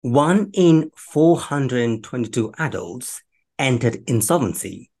One in 422 adults entered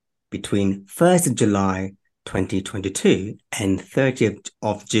insolvency between 1st of July 2022 and 30th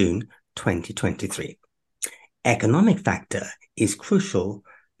of June 2023. Economic factor is crucial,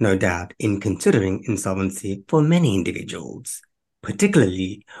 no doubt, in considering insolvency for many individuals,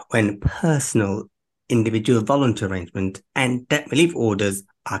 particularly when personal, individual voluntary arrangement and debt relief orders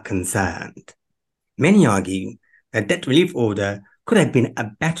are concerned. Many argue a debt relief order could have been a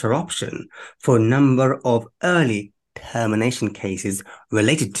better option for a number of early termination cases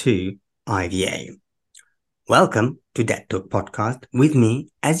related to IVA. Welcome to Debt Talk Podcast with me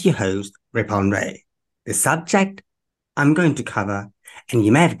as your host, Ripon Ray. The subject I'm going to cover, and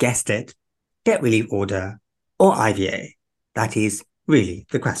you may have guessed it, debt relief order or IVA. That is really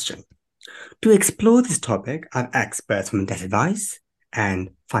the question. To explore this topic, I have experts from debt advice and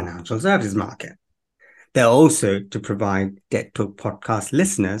financial services market. They're also to provide Debt Talk podcast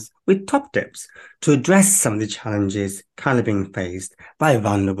listeners with top tips to address some of the challenges currently being faced by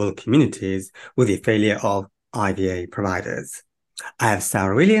vulnerable communities with the failure of IVA providers. I have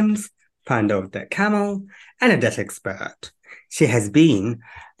Sarah Williams, founder of Debt Camel and a debt expert. She has been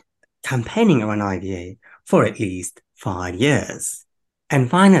campaigning around IVA for at least 5 years. And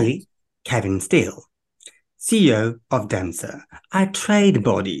finally, Kevin Steele, CEO of DEMSA, a trade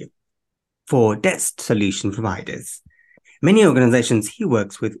body for debt solution providers. Many organizations he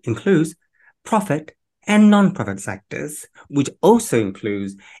works with includes profit and non-profit sectors, which also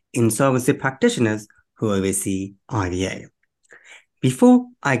includes insolvency practitioners who oversee IVA. Before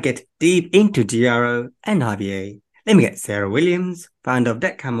I get deep into DRO and IVA, let me get Sarah Williams, founder of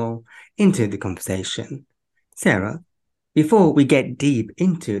Debt Camel, into the conversation. Sarah, before we get deep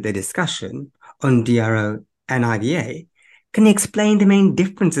into the discussion on DRO and IVA, can you explain the main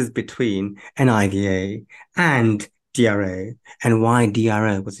differences between an IVA and DRO and why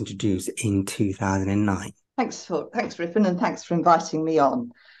DRO was introduced in 2009? Thanks, Rippon, and thanks for inviting me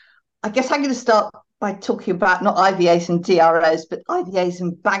on. I guess I'm going to start by talking about not IVAs and DROs, but IVAs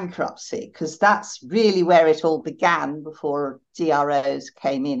and bankruptcy, because that's really where it all began before DROs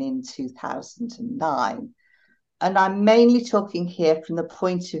came in 2009. And I'm mainly talking here from the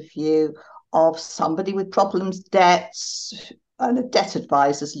point of view of somebody with problems, debts, and a debt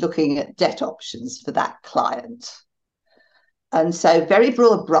advisor's looking at debt options for that client. And so very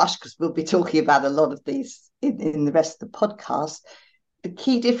broad brush, because we'll be talking about a lot of these in the rest of the podcast. The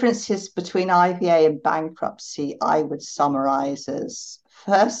key differences between IVA and bankruptcy, I would summarize as,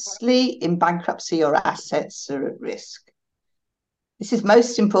 firstly, in bankruptcy, your assets are at risk. This is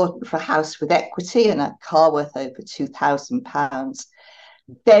most important for a house with equity and a car worth over £2,000.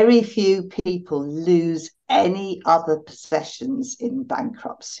 Very few people lose any other possessions in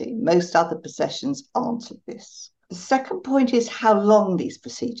bankruptcy. Most other possessions aren't at risk. The second point is how long these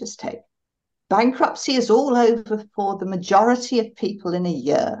procedures take. Bankruptcy is all over for the majority of people in a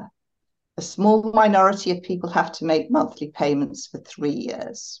year. A small minority of people have to make monthly payments for 3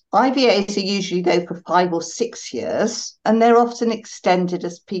 years. IVAs are usually, though, for 5 or 6 years, and they're often extended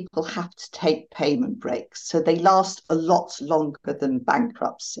as people have to take payment breaks, so they last a lot longer than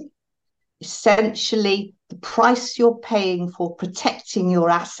bankruptcy. Essentially, the price you're paying for protecting your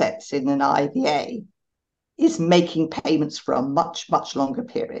assets in an IVA is making payments for a much, much longer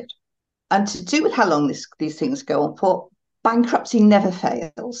period. And to do with how long these things go on for, bankruptcy never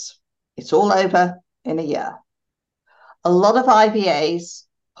fails. It's all over in a year. A lot of IVAs,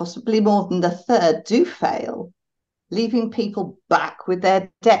 possibly more than a third, do fail, leaving people back with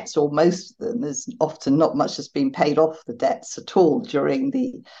their debts, or most of them. There's often not much has been paid off the debts at all during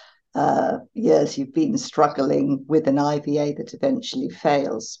the years you've been struggling with an IVA that eventually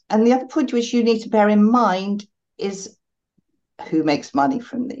fails. And the other point which you need to bear in mind is who makes money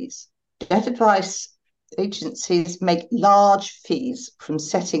from these. Debt advice agencies make large fees from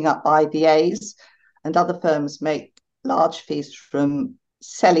setting up IVAs, and other firms make large fees from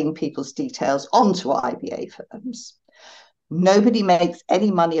selling people's details onto IVA firms. Nobody makes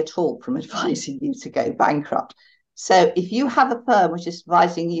any money at all from advising you to go bankrupt. So if you have a firm which is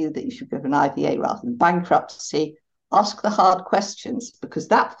advising you that you should go for an IVA rather than bankruptcy, ask the hard questions, because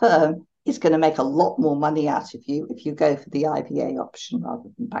that firm is going to make a lot more money out of you if you go for the IVA option rather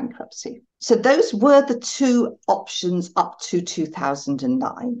than bankruptcy. So those were the two options up to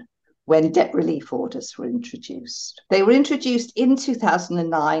 2009 when debt relief orders were introduced. They were introduced in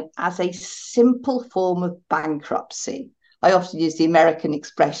 2009 as a simple form of bankruptcy. I often use the American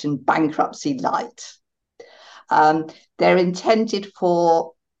expression bankruptcy light. They're intended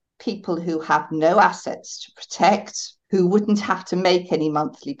for people who have no assets to protect, who wouldn't have to make any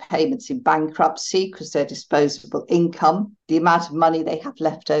monthly payments in bankruptcy because their disposable income, the amount of money they have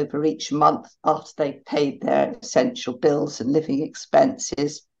left over each month after they've paid their essential bills and living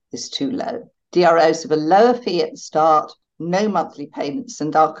expenses, is too low. DROs have a lower fee at the start, no monthly payments,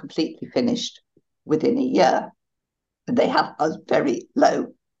 and are completely finished within a year. And they have a very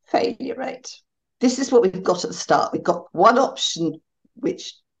low failure rate. This is what we've got at the start. We've got one option,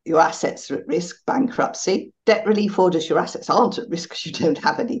 which your assets are at risk, bankruptcy. Debt relief orders, your assets aren't at risk because you don't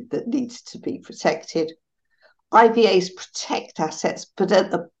have any that needs to be protected. IVAs protect assets, but at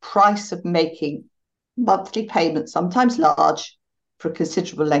the price of making monthly payments, sometimes large, for a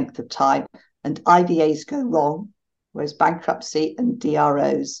considerable length of time. And IVAs go wrong, whereas bankruptcy and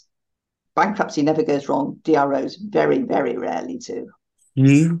DROs, bankruptcy never goes wrong. DROs very, very rarely do.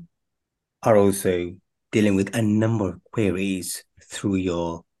 You are also dealing with a number of queries through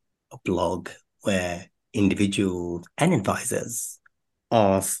your blog where individuals and advisors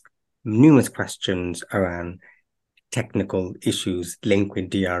ask numerous questions around technical issues linked with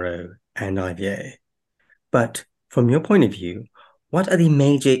DRO and IVA. But from your point of view, what are the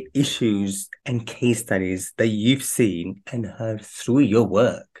major issues and case studies that you've seen and heard through your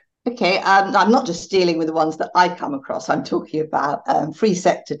work? Okay, I'm not just dealing with the ones that I come across. I'm talking about free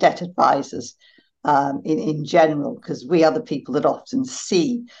sector debt advisors in general, because we are the people that often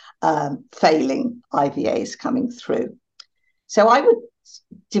see failing IVAs coming through. So I would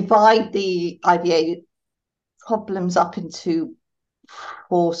divide the IVA problems up into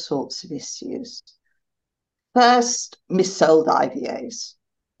 4 sorts of issues. First, missold IVAs.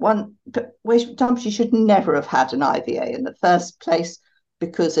 One, somebody should never have had an IVA in the first place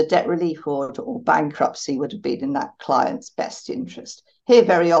because a debt relief order or bankruptcy would have been in that client's best interest. Here,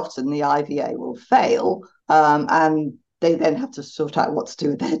 very often, the IVA will fail and they then have to sort out what to do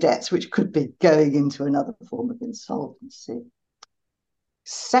with their debts, which could be going into another form of insolvency.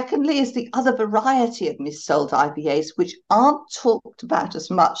 Secondly, is the other variety of missold IVAs, which aren't talked about as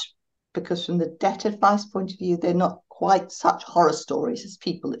much because from the debt advice point of view, they're not quite such horror stories as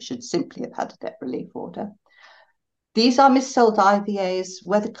people that should simply have had a debt relief order. These are missold IVAs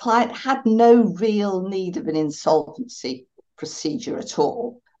where the client had no real need of an insolvency procedure at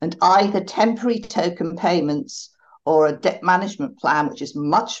all, and either temporary token payments or a debt management plan, which is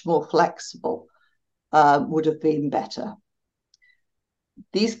much more flexible, would have been better.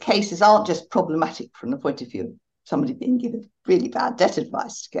 These cases aren't just problematic from the point of view of somebody being given really bad debt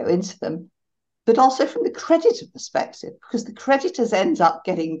advice to go into them, but also from the creditor perspective, because the creditors end up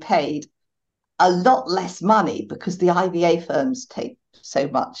getting paid a lot less money because the IVA firms take so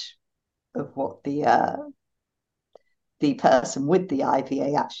much of what the person with the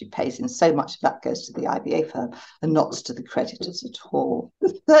IVA actually pays, and so much of that goes to the IVA firm and not to the creditors at all.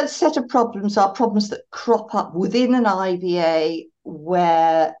 The third set of problems are problems that crop up within an IVA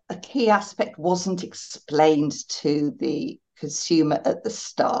where a key aspect wasn't explained to the consumer at the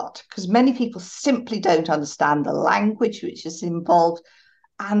start, because many people simply don't understand the language which is involved,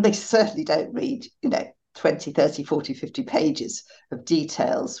 and they certainly don't read, 20, 30, 40, 50 pages of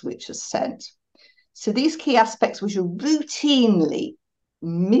details which are sent. So these key aspects which are routinely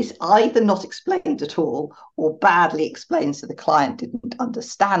either not explained at all or badly explained so the client didn't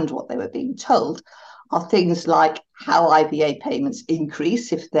understand what they were being told are things like how IVA payments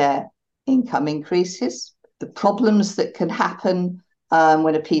increase if their income increases, the problems that can happen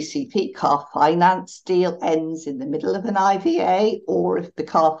when a PCP car finance deal ends in the middle of an IVA, or if the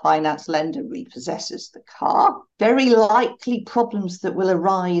car finance lender repossesses the car. Very likely problems that will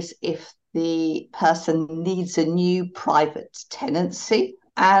arise if the person needs a new private tenancy,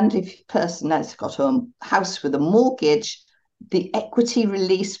 and if the person has got a house with a mortgage, the equity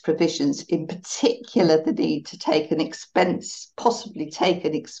release provisions, in particular the need to possibly take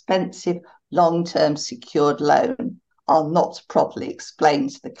an expensive long-term secured loan, are not properly explained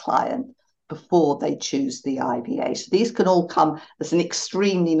to the client before they choose the IVA. So these can all come as an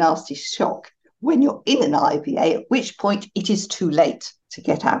extremely nasty shock when you're in an IVA, at which point it is too late to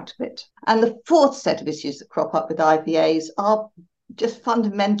get out of it. And the fourth set of issues that crop up with IVAs are just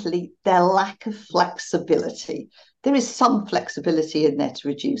fundamentally their lack of flexibility. There is some flexibility in there to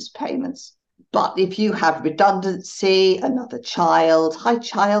reduce payments. But if you have redundancy, another child, high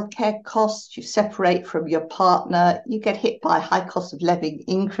childcare costs, you separate from your partner, you get hit by high cost of living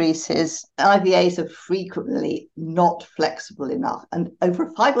increases, IVAs are frequently not flexible enough. And over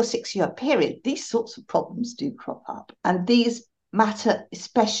a 5 or 6 year period, these sorts of problems do crop up. And these matter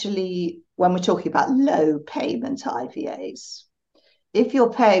especially when we're talking about low payment IVAs. If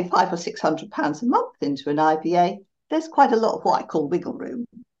you're paying £500 or £600 a month into an IVA, there's quite a lot of what I call wiggle room.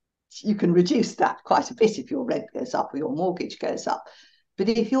 you can reduce that quite a bit if your rent goes up or your mortgage goes up. But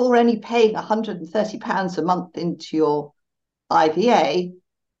if you're only paying £130 a month into your IVA,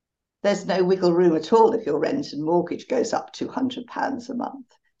 there's no wiggle room at all if your rent and mortgage goes up £200 a month.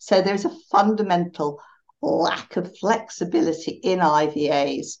 So there's a fundamental lack of flexibility in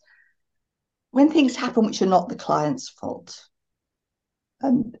IVAs when things happen which are not the client's fault.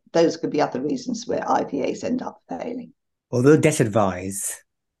 And those could be other reasons where IVAs end up failing. Although debt advice,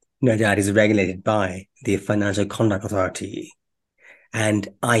 no doubt, is regulated by the Financial Conduct Authority, and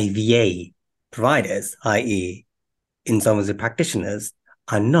IVA providers, i.e. insolvency practitioners,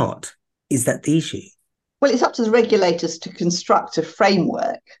 are not. Is that the issue? Well, it's up to the regulators to construct a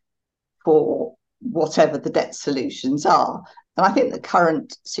framework for whatever the debt solutions are. And I think the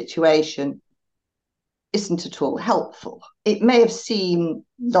current situation isn't at all helpful. It may have seemed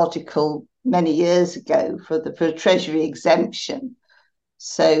logical many years ago for a Treasury exemption,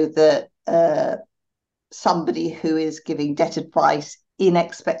 so that somebody who is giving debt advice in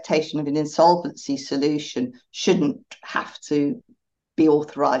expectation of an insolvency solution shouldn't have to be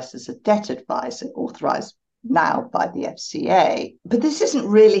authorised as a debt advisor, authorised now by the FCA. But this isn't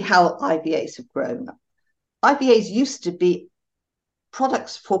really how IVAs have grown up. IVAs used to be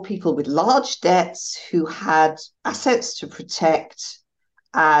products for people with large debts who had assets to protect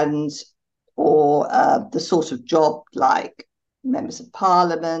or the sort of job like members of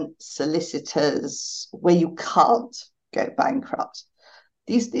parliament, solicitors, where you can't go bankrupt.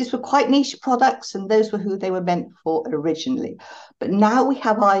 These were quite niche products, and those were who they were meant for originally. But now we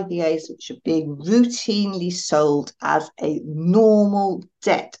have IVAs which are being routinely sold as a normal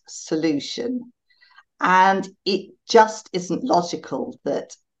debt solution. And it just isn't logical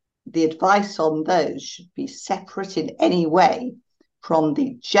that the advice on those should be separate in any way from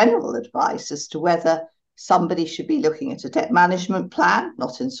the general advice as to whether somebody should be looking at a debt management plan,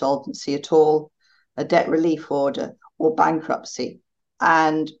 not insolvency at all, a debt relief order, or bankruptcy.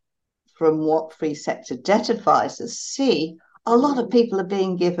 And from what free sector debt advisors see, a lot of people are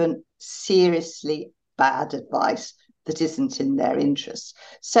being given seriously bad advice that isn't in their interests.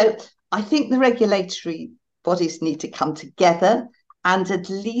 So I think the regulatory bodies need to come together and at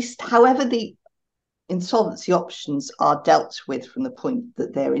least, however the insolvency options are dealt with from the point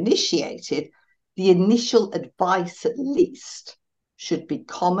that they're initiated, the initial advice at least should be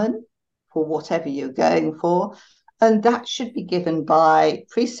common for whatever you're going for. And that should be given by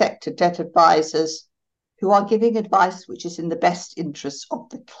free sector debt advisors who are giving advice which is in the best interests of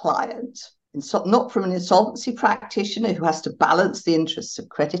the client. Not from an insolvency practitioner who has to balance the interests of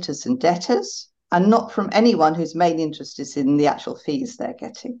creditors and debtors, and not from anyone whose main interest is in the actual fees they're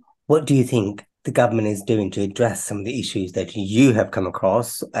getting. What do you think the government is doing to address some of the issues that you have come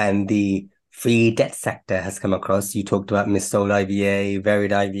across and the free debt sector has come across? You talked about missold IVA,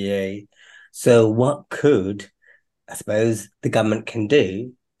 varied IVA. So what could, I suppose, the government can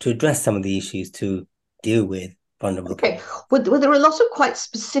do to address some of the issues to deal with vulnerable clients? Well, there are a lot of quite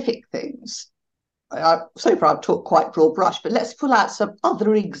specific things. So far, I've talked quite broad brush, but let's pull out some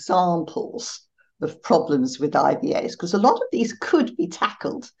other examples of problems with IVAs, because a lot of these could be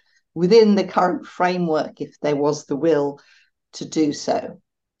tackled within the current framework if there was the will to do so.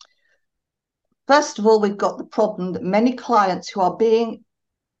 First of all, we've got the problem that many clients who are being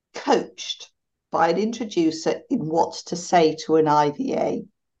coached by an introducer in what to say to an IVA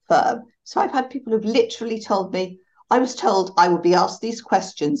firm. So I've had people who've literally told me, I was told I would be asked these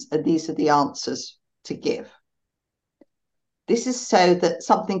questions and these are the answers to give. This is so that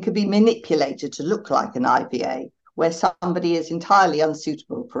something could be manipulated to look like an IVA, where somebody is entirely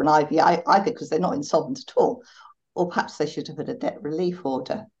unsuitable for an IVA, either because they're not insolvent at all, or perhaps they should have had a debt relief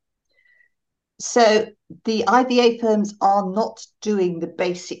order. So the IVA firms are not doing the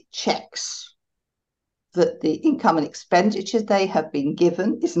basic checks that the income and expenditure they have been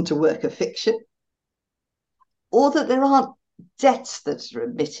given isn't a work of fiction, or that there aren't debts that are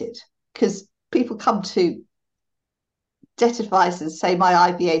admitted, because people come to debt advisors and say, my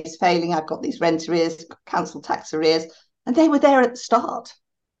IVA is failing, I've got these rent arrears, council tax arrears, and they were there at the start.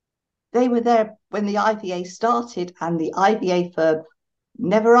 They were there when the IVA started, and the IVA firm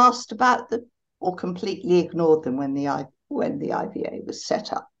never asked about them or completely ignored them when the IVA was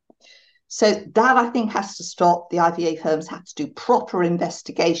set up. So that, I think, has to stop. The IVA firms have to do proper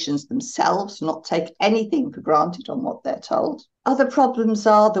investigations themselves, not take anything for granted on what they're told. Other problems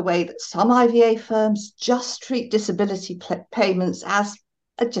are the way that some IVA firms just treat disability payments as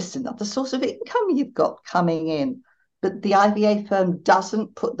just another source of income you've got coming in. But the IVA firm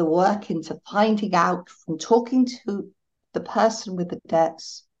doesn't put the work into finding out from talking to the person with the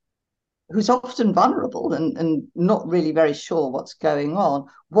debts who's often vulnerable and not really very sure what's going on,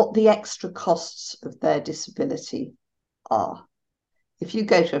 what the extra costs of their disability are. If you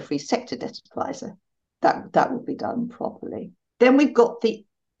go to a free sector debt advisor, that will be done properly. Then we've got the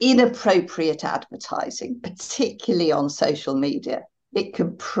inappropriate advertising, particularly on social media. It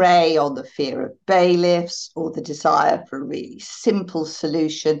can prey on the fear of bailiffs or the desire for a really simple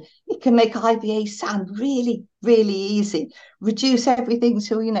solution. It can make IVA sound really, really easy. Reduce everything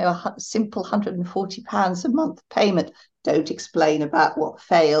to, a simple £140 a month payment. Don't explain about what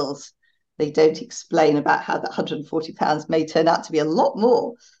fails. They don't explain about how that £140 may turn out to be a lot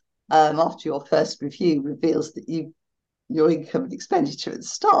more after your first review reveals that your income and expenditure at the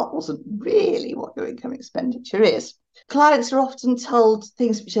start wasn't really what your income expenditure is. Clients are often told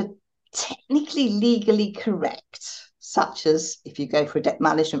things which are technically legally correct, such as if you go for a debt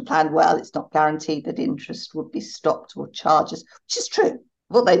management plan, well, it's not guaranteed that interest would be stopped or charges, which is true.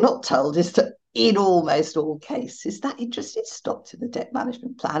 What they're not told is that in almost all cases, that interest is stopped in the debt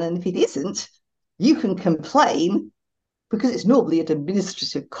management plan. And if it isn't, you can complain because it's normally an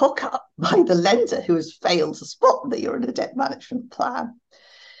administrative cock-up by the lender who has failed to spot that you're in a debt management plan.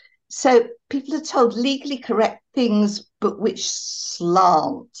 So people are told legally correct things, but which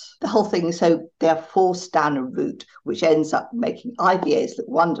slant the whole thing. So they're forced down a route which ends up making IVAs look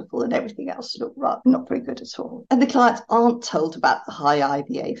wonderful and everything else look not very good at all. And the clients aren't told about the high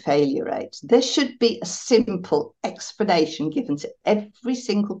IVA failure rate. There should be a simple explanation given to every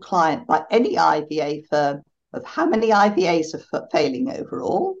single client by any IVA firm of how many IVAs are failing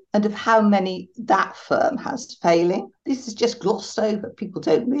overall and of how many that firm has failing. This is just glossed over. People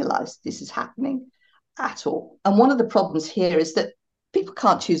don't realise this is happening at all. And one of the problems here is that people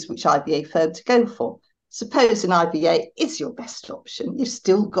can't choose which IVA firm to go for. Suppose an IVA is your best option. You've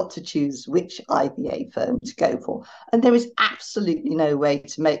still got to choose which IVA firm to go for. And there is absolutely no way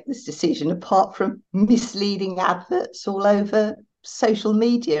to make this decision apart from misleading adverts all over social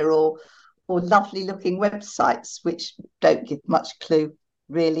media or lovely looking websites which don't give much clue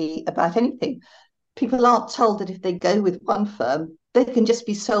really about anything. People aren't told that if they go with one firm, they can just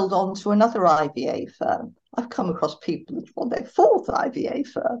be sold on to another IVA firm. I've come across people that want their fourth IVA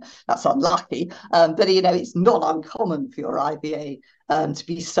firm. That's unlucky, but it's not uncommon for your IVA to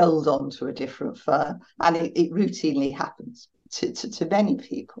be sold on to a different firm, and it routinely happens to many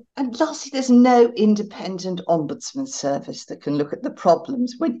people. And lastly, there's no independent ombudsman service that can look at the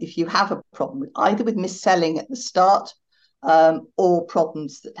problems if you have a problem with either with mis-selling at the start or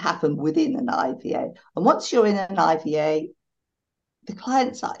problems that happen within an IVA. And once you're in an IVA, the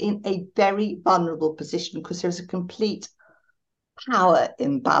clients are in a very vulnerable position because there's a complete power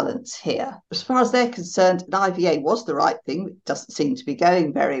imbalance here. As far as they're concerned, an IVA was the right thing. It doesn't seem to be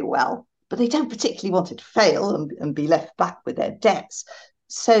going very well, but they don't particularly want it to fail and be left back with their debts.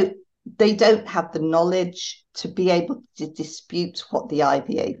 So they don't have the knowledge to be able to dispute what the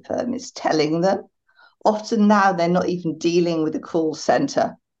IVA firm is telling them. Often now they're not even dealing with a call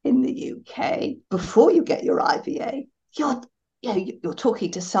centre in the UK. Before you get your IVA, you're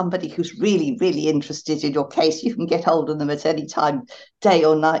talking to somebody who's really, really interested in your case. You can get hold of them at any time, day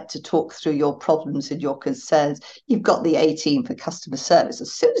or night, to talk through your problems and your concerns. You've got the A team for customer service.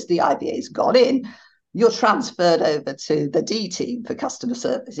 As soon as the IVA's gone in, you're transferred over to the D team for customer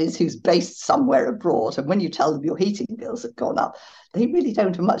services, who's based somewhere abroad. And when you tell them your heating bills have gone up, they really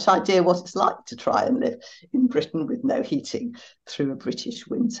don't have much idea what it's like to try and live in Britain with no heating through a British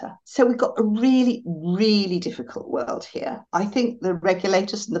winter. So we've got a really, really difficult world here. I think the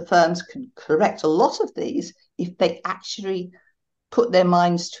regulators and the firms can correct a lot of these if they actually put their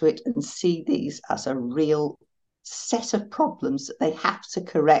minds to it and see these as a real set of problems that they have to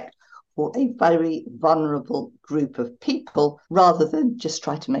correct for a very vulnerable group of people, rather than just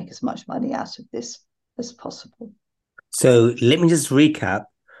try to make as much money out of this as possible. So let me just recap.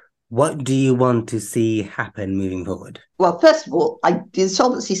 What do you want to see happen moving forward? Well, first of all, the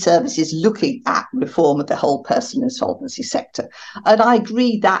Insolvency Service is looking at reform of the whole personal insolvency sector. And I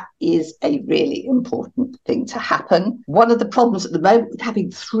agree that is a really important thing to happen. One of the problems at the moment with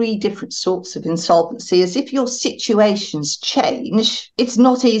having three different sorts of insolvency is if your situations change, it's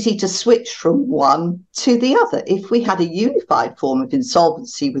not easy to switch from one to the other. If we had a unified form of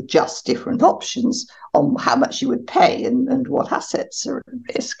insolvency with just different options on how much you would pay and what assets are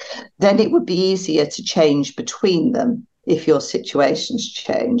at risk, then it would be easier to change between them if your situations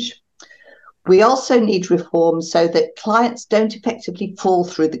change. We also need reform so that clients don't effectively fall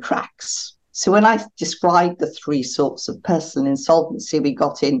through the cracks. So when I described the three sorts of personal insolvency we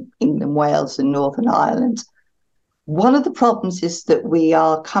got in England, Wales and Northern Ireland, one of the problems is that we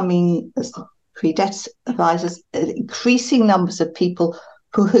are coming as pre-debt advisors, increasing numbers of people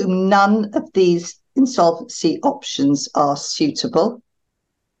for whom none of these insolvency options are suitable,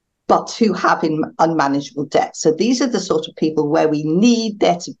 but who have unmanageable debt. So these are the sort of people where we need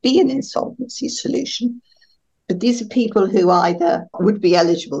there to be an insolvency solution. But these are people who either would be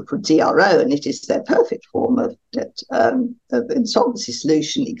eligible for DRO, and it is their perfect form of insolvency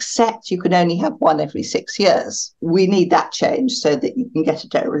solution, except you can only have one every 6 years. We need that change so that you can get a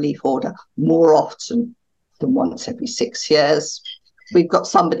debt relief order more often than once every 6 years. We've got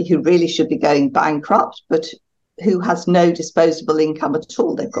somebody who really should be going bankrupt, but who has no disposable income at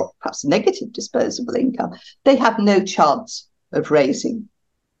all. They've got perhaps negative disposable income. They have no chance of raising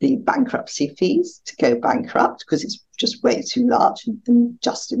the bankruptcy fees to go bankrupt because it's just way too large and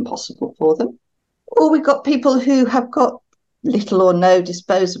just impossible for them. Or we've got people who have got little or no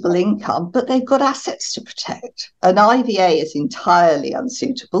disposable income, but they've got assets to protect. An IVA is entirely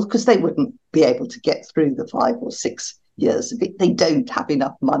unsuitable because they wouldn't be able to get through the 5 or 6 years of it. They don't have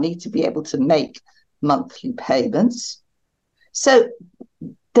enough money to be able to make monthly payments. So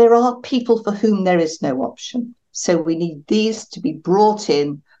there are people for whom there is no option. So we need these to be brought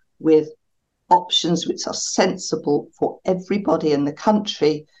in with options which are sensible for everybody in the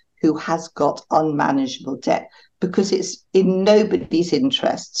country who has got unmanageable debt, because it's in nobody's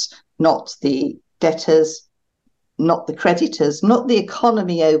interests, not the debtors, not the creditors, not the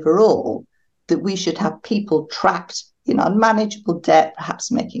economy overall, that we should have people trapped in unmanageable debt,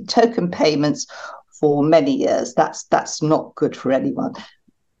 perhaps making token payments for many years. That's not good for anyone.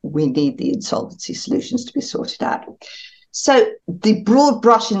 We need the insolvency solutions to be sorted out. So the broad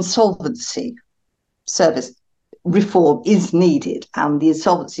brush insolvency service reform is needed, and the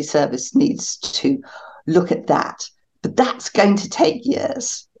insolvency service needs to look at that. But that's going to take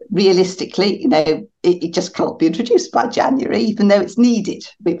years. Realistically, it just can't be introduced by January, even though it's needed.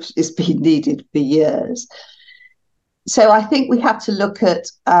 It's been needed for years. So I think we have to look at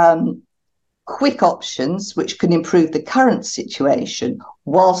quick options which can improve the current situation,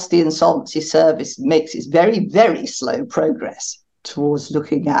 whilst the insolvency service makes its very, very slow progress towards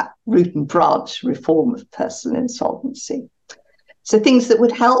looking at root and branch reform of personal insolvency. So things that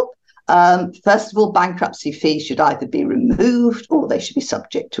would help, first of all, bankruptcy fees should either be removed or they should be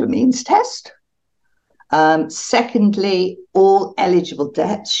subject to a means test. Secondly, all eligible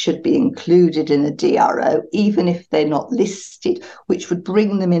debts should be included in a DRO, even if they're not listed, which would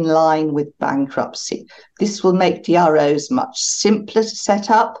bring them in line with bankruptcy. This will make DROs much simpler to set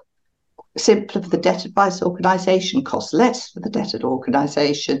up, simpler for the debt advice organisation, cost less for the debtor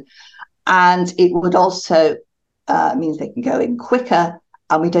organisation, and it would also mean they can go in quicker,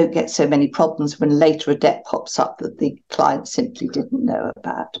 and we don't get so many problems when later a debt pops up that the client simply didn't know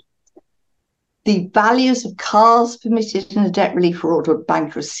about. The values of cars permitted in a debt relief order of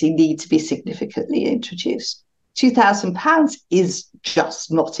bankruptcy need to be significantly introduced. £2,000 is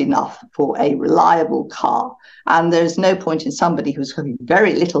just not enough for a reliable car. And there's no point in somebody who's having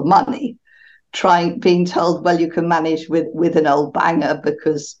very little money being told, well, you can manage with an old banger,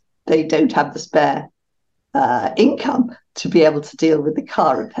 because they don't have the spare income to be able to deal with the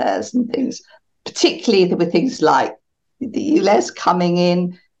car repairs and things. Particularly there were things like the ULEZ coming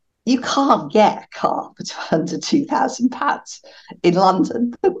in. You can't get a car for under £2,000 in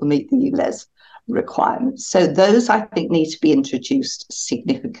London that will meet the ULEZ requirements. So those, I think, need to be introduced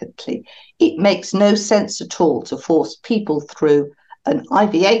significantly. It makes no sense at all to force people through an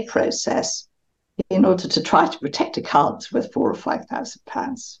IVA process in order to try to protect a car that's worth £4,000 or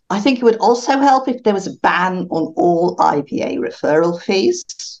 £5,000. I think it would also help if there was a ban on all IVA referral fees.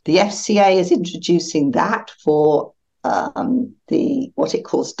 The FCA is introducing that for what it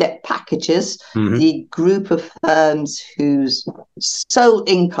calls debt packages, the group of firms whose sole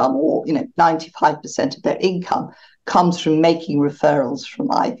income, or 95% of their income, comes from making referrals from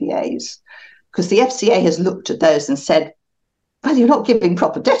IVAs. Because the FCA has looked at those and said, well, you're not giving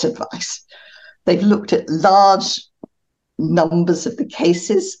proper debt advice. They've looked at large numbers of the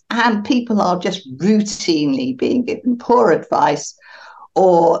cases, and people are just routinely being given poor advice,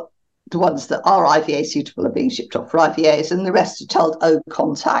 or the ones that are IVA suitable are being shipped off for IVAs, and the rest are told, oh,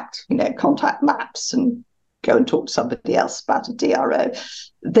 contact maps and go and talk to somebody else about a DRO.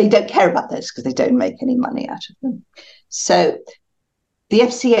 They don't care about those because they don't make any money out of them. So the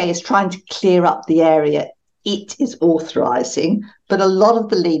FCA is trying to clear up the area it is authorising, but a lot of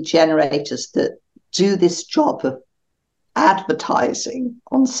the lead generators that do this job of advertising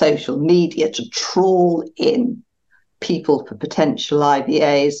on social media to trawl in people for potential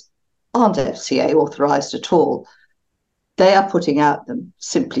IVAs aren't FCA authorised at all. They are putting out them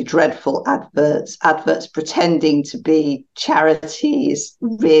simply dreadful adverts pretending to be charities,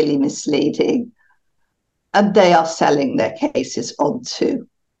 really misleading. and they are selling their cases onto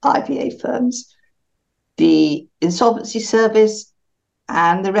IVA firms. The Insolvency Service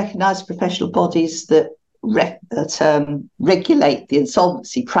and the recognised professional bodies that regulate the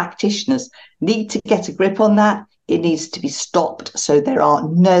insolvency practitioners need to get a grip on that. It needs to be stopped so there are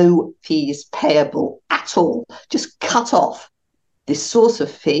no fees payable at all. Just cut off this source of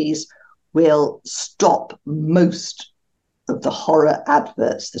fees will stop most of the horror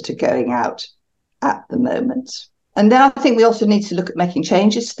adverts that are going out at the moment. And then I think we also need to look at making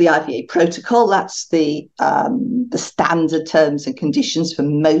changes to the IVA protocol. That's the standard terms and conditions for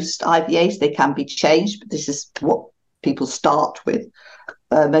most IVAs. They can be changed, but this is what people start with.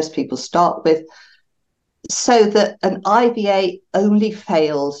 Most people start with, so that an IVA only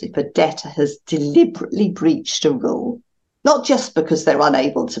fails if a debtor has deliberately breached a rule, not just because they're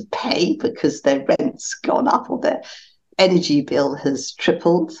unable to pay because their rent's gone up or their energy bill has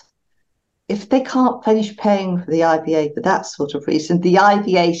tripled. If they can't finish paying for the IVA for that sort of reason, the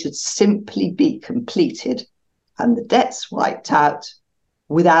IVA should simply be completed and the debts wiped out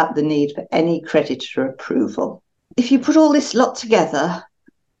without the need for any creditor approval. If you put all this lot together,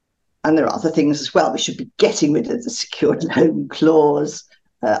 and there are other things as well, we should be getting rid of the secured loan clause.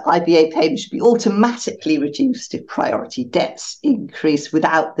 IVA payments should be automatically reduced if priority debts increase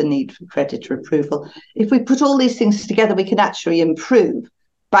without the need for creditor approval. If we put all these things together, we can actually improve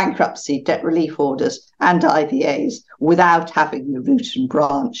bankruptcy, debt relief orders, and IVAs without having the root and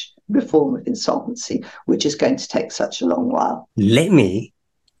branch reform of insolvency, which is going to take such a long while. Let me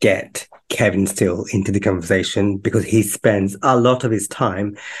get Kevin Steele into the conversation because he spends a lot of his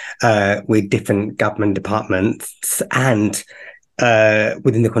time with different government departments and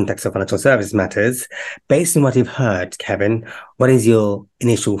within the context of financial service matters. Based on what you've heard, Kevin, what is your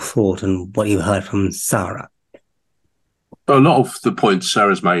initial thought on what you heard from Sarah? A lot of the points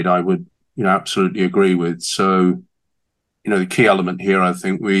Sarah's made, I would, absolutely agree with. So, the key element here, I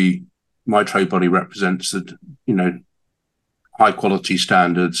think my trade body represents that, high quality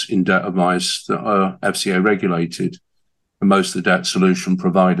standards in debt advice that are FCA regulated. And most of the debt solution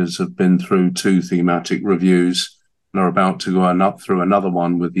providers have been through 2 thematic reviews and are about to go through another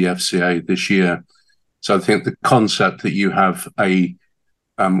one with the FCA this year. So I think the concept that you have a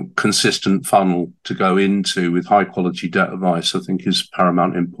consistent funnel to go into with high quality debt advice, I think is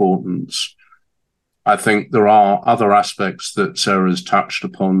paramount importance. I think there are other aspects that Sarah's touched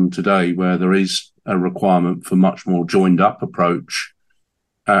upon today where there is a requirement for much more joined up approach.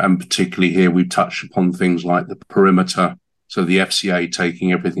 And particularly here, we've touched upon things like the perimeter. So the FCA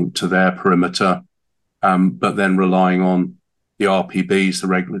taking everything to their perimeter, but then relying on the RPBs, the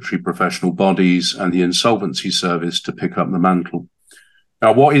regulatory professional bodies, and the insolvency service to pick up the mantle.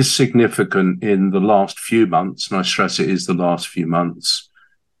 Now, what is significant in the last few months, and I stress it is the last few months,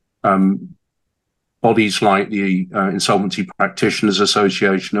 bodies like the Insolvency Practitioners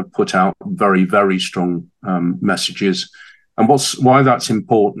Association have put out very, very strong messages. And why that's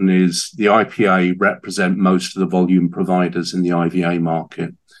important is the IPA represent most of the volume providers in the IVA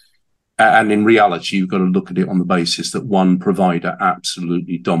market. And in reality, you've got to look at it on the basis that one provider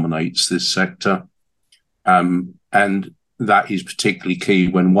absolutely dominates this sector. And that is particularly key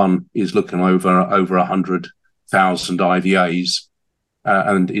when one is looking over 100,000 IVAs.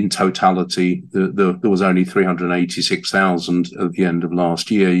 And in totality, there was only 386,000 at the end of last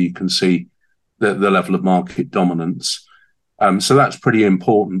year. You can see the level of market dominance. So that's pretty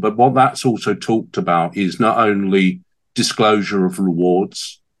important. But what that's also talked about is not only disclosure of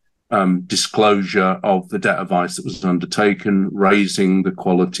rewards, disclosure of the debt advice that was undertaken, raising the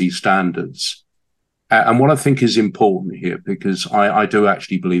quality standards. And what I think is important here, because I do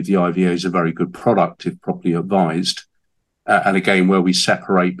actually believe the IVA is a very good product if properly advised. And again, where we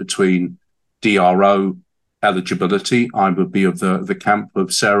separate between DRO eligibility, I would be of the camp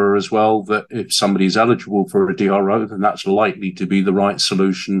of Sarah as well, that if somebody is eligible for a DRO, then that's likely to be the right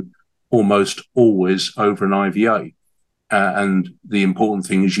solution almost always over an IVA. And the important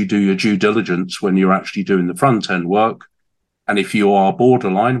thing is you do your due diligence when you're actually doing the front end work. And if you are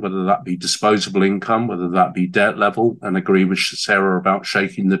borderline, whether that be disposable income, whether that be debt level, and agree with Sarah about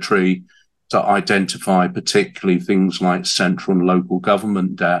shaking the tree to identify particularly things like central and local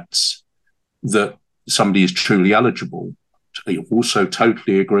government debts, that somebody is truly eligible. I also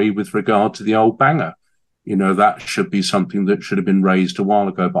totally agree with regard to the old banger. That should be something that should have been raised a while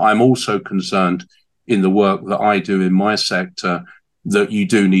ago. But I'm also concerned in the work that I do in my sector that you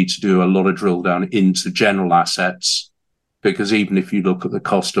do need to do a lot of drill down into general assets, because even if you look at the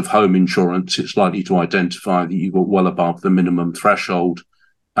cost of home insurance, it's likely to identify that you got well above the minimum threshold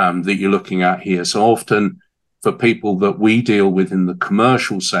that you're looking at here. So often for people that we deal with in the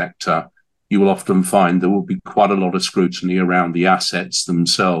commercial sector, you will often find there will be quite a lot of scrutiny around the assets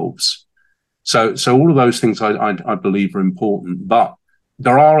themselves. So all of those things I believe are important, but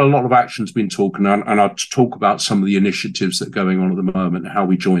there are a lot of actions being taken, and I'll talk about some of the initiatives that are going on at the moment, how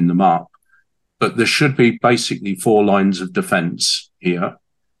we join them up. But there should be basically 4 lines of defence here.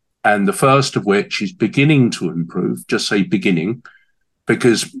 And the first of which is beginning to improve, just say beginning,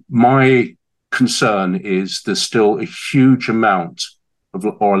 because my concern is there's still a huge amount of,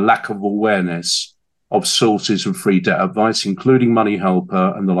 or a lack of awareness of sources of free debt advice, including Money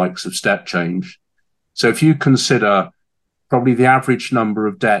Helper and the likes of Step Change. So if you consider probably the average number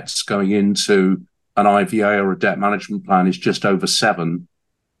of debts going into an IVA or a debt management plan is just over 7,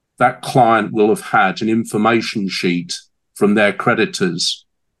 that client will have had an information sheet from their creditors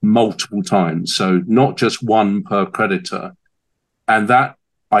multiple times. So not just one per creditor. And that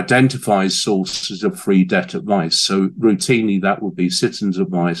identifies sources of free debt advice. So routinely that would be Citizens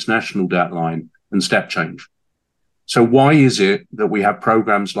Advice, National Debt Line, and Step Change. So why is it that we have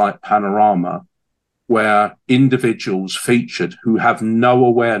programs like Panorama where individuals featured who have no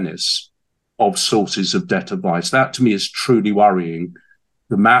awareness of sources of debt advice? That to me is truly worrying.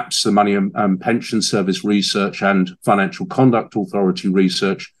 The MAPS, the Money and Pension Service research, and Financial Conduct Authority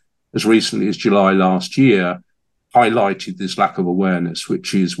research, as recently as July last year, highlighted this lack of awareness,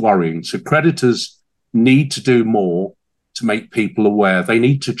 which is worrying. So creditors need to do more to make people aware. They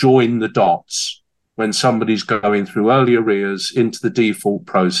need to join the dots when somebody's going through early arrears into the default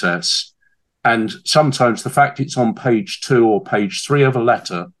process. And sometimes the fact it's on page 2 or page 3 of a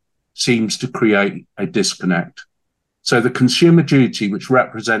letter seems to create a disconnect. So the consumer duty, which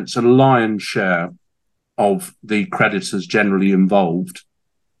represents a lion's share of the creditors generally involved,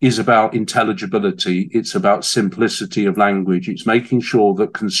 is about intelligibility. It's about simplicity of language. It's making sure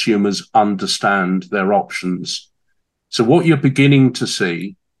that consumers understand their options. So what you're beginning to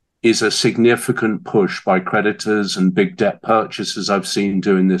see is a significant push by creditors and big debt purchasers. I've seen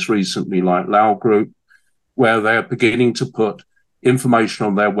doing this recently, like Lau Group, where they're beginning to put information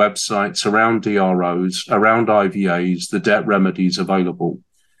on their websites around DROs, around IVAs, the debt remedies available.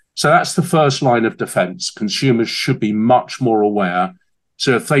 So that's the first line of defense. Consumers should be much more aware.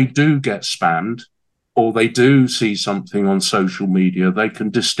 So if they do get spammed or they do see something on social media, they can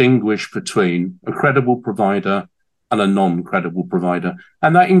distinguish between a credible provider and a non-credible provider.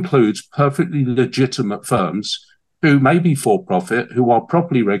 And that includes perfectly legitimate firms who may be for-profit, who are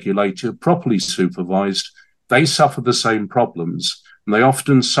properly regulated, properly supervised. They suffer the same problems, and they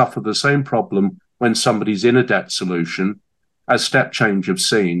often suffer the same problem when somebody's in a debt solution, as Step Change have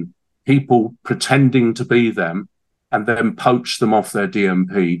seen, people pretending to be them and then poach them off their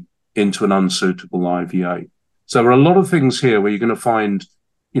DMP into an unsuitable IVA. So there are a lot of things here where you're going to find,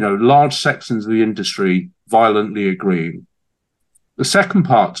 large sections of the industry violently agreeing. The second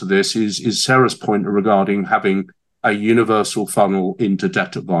part to this is Sarah's point regarding having a universal funnel into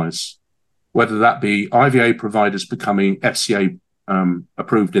debt advice, whether that be IVA providers becoming FCA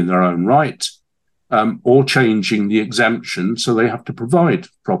approved in their own right, or changing the exemption so they have to provide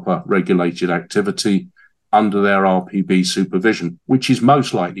proper regulated activity under their RPB supervision, which is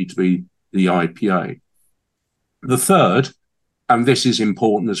most likely to be the IPA. The third, and this is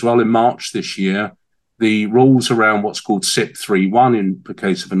important as well, in March this year, the rules around what's called SIP 3.1 in the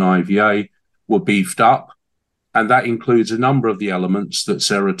case of an IVA were beefed up. And that includes a number of the elements that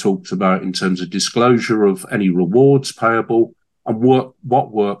Sarah talked about in terms of disclosure of any rewards payable and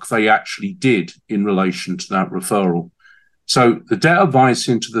what work they actually did in relation to that referral. So the debt advice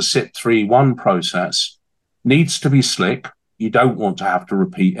into the SIP 3.1 process needs to be slick. You don't want to have to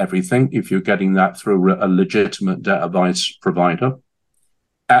repeat everything if you're getting that through a legitimate debt advice provider.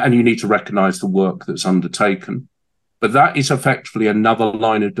 And you need to recognize the work that's undertaken. But that is effectively another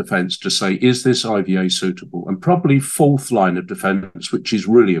line of defense to say, is this IVA suitable? And probably fourth line of defense, which is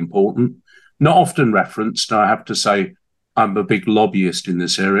really important, not often referenced. I have to say, I'm a big lobbyist in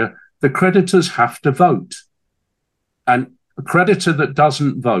this area. The creditors have to vote. And a creditor that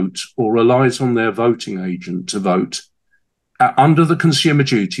doesn't vote or relies on their voting agent to vote under the consumer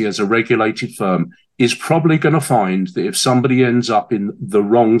duty as a regulated firm is probably going to find that if somebody ends up in the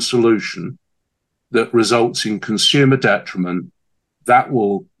wrong solution that results in consumer detriment, that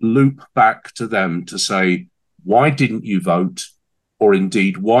will loop back to them to say, why didn't you vote? Or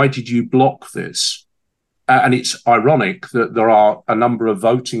indeed, why did you block this? And it's ironic that there are a number of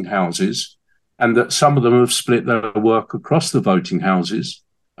voting houses and that some of them have split their work across the voting houses.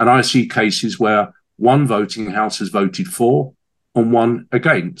 And I see cases where one voting house has voted for and one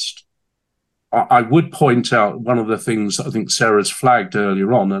against. I would point out one of the things that I think Sarah's flagged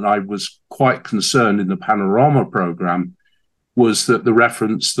earlier on, and I was quite concerned in the Panorama programme, was that the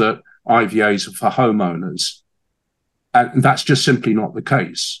reference that IVAs are for homeowners. And that's just simply not the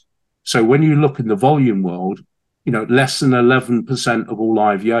case. So when you look in the volume world, less than 11% of all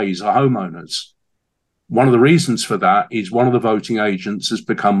IVAs are homeowners. One of the reasons for that is one of the voting agents has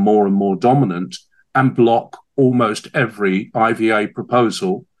become more and more dominant and block almost every IVA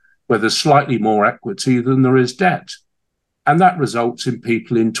proposal where there's slightly more equity than there is debt. And that results in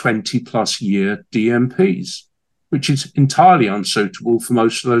people in 20+ year DMPs, which is entirely unsuitable for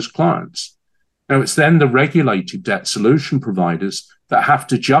most of those clients. Now, it's then the regulated debt solution providers that have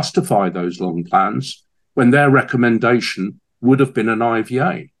to justify those long plans when their recommendation would have been an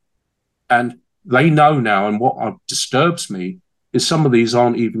IVA. And they know now, and what disturbs me is some of these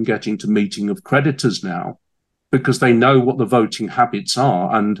aren't even getting to meeting of creditors now because they know what the voting habits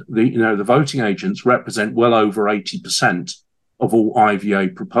are. And the voting agents represent well over 80% of all IVA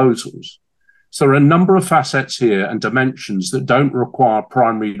proposals. So there are a number of facets here and dimensions that don't require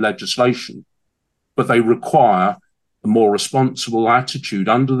primary legislation, but they require a more responsible attitude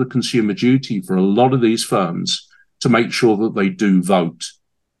under the Consumer Duty for a lot of these firms to make sure that they do vote.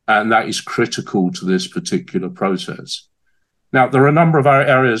 And that is critical to this particular process. Now, there are a number of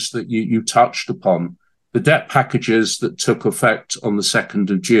areas that you touched upon. The debt packages that took effect on the 2nd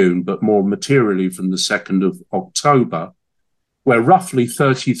of June, but more materially from the 2nd of October, where roughly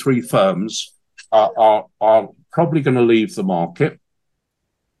 33 firms are probably going to leave the market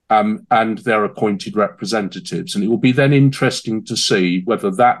and their appointed representatives. And it will be then interesting to see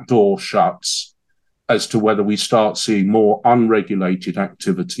whether that door shuts as to whether we start seeing more unregulated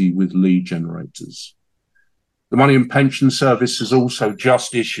activity with lead generators. The Money and Pension Service has also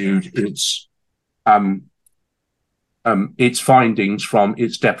just issued its findings from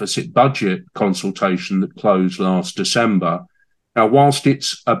its deficit budget consultation that closed last December. Now, whilst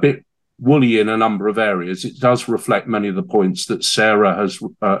it's a bit woolly in a number of areas, it does reflect many of the points that Sarah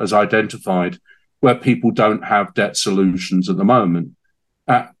has identified where people don't have debt solutions at the moment.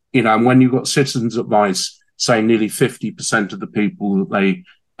 And when you've got Citizens Advice saying nearly 50% of the people that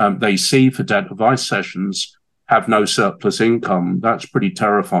they see for debt advice sessions have no surplus income, that's pretty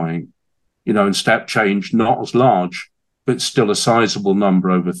terrifying. And Step Change, not as large, but still a sizable number,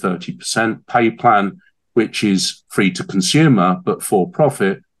 over 30%. Pay Plan, which is free to consumer, but for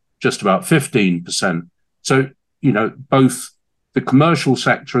profit, just about 15%. So, both the commercial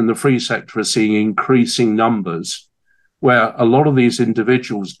sector and the free sector are seeing increasing numbers where a lot of these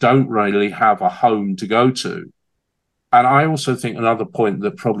individuals don't really have a home to go to. And I also think another point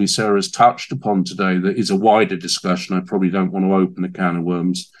that probably Sarah's touched upon today that is a wider discussion, I probably don't want to open a can of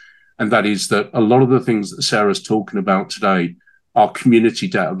worms, and that is that a lot of the things that Sarah's talking about today are community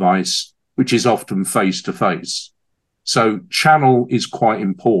debt advice, which is often face-to-face. So channel is quite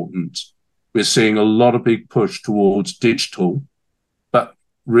important. We're seeing a lot of big push towards digital, but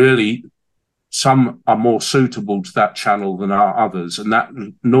really some are more suitable to that channel than are others. And that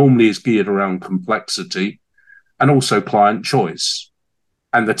normally is geared around complexity and also client choice.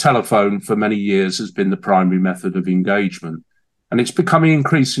 And the telephone for many years has been the primary method of engagement. And it's becoming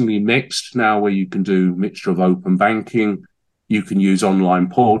increasingly mixed now, where you can do a mixture of open banking, you can use online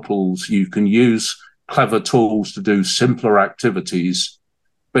portals, you can use clever tools to do simpler activities.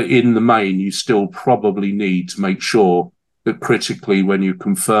 But in the main, you still probably need to make sure that critically, when you're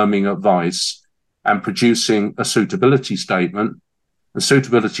confirming advice and producing a suitability statement, the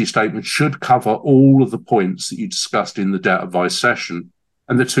suitability statement should cover all of the points that you discussed in the debt advice session,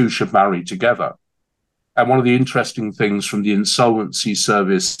 and the two should marry together. And one of the interesting things from the Insolvency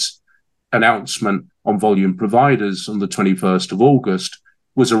Service announcement on volume providers on the 21st of August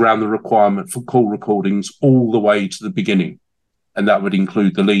was around the requirement for call recordings all the way to the beginning. And that would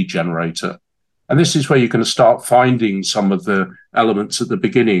include the lead generator. And this is where you're going to start finding some of the elements at the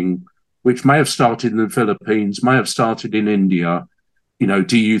beginning, which may have started in the Philippines, may have started in India.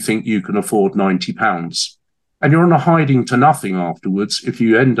 Do you think you can afford £90? And you're on a hiding to nothing afterwards if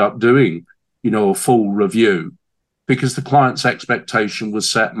you end up doing, a full review, because the client's expectation was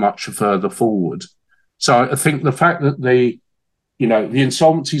set much further forward. So I think the fact that the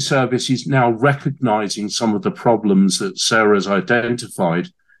Insolvency Service is now recognizing some of the problems that Sarah's identified,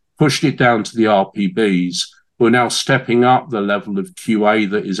 pushed it down to the RPBs, who are now stepping up the level of QA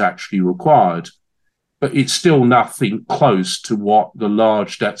that is actually required. But it's still nothing close to what the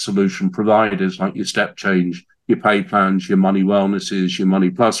large debt solution providers like your Step Change, your Pay Plans, your Money Wellnesses, your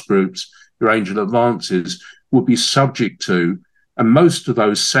Money Plus groups, your Angel Advances will be subject to. And most of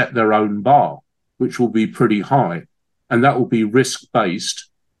those set their own bar, which will be pretty high. And that will be risk-based,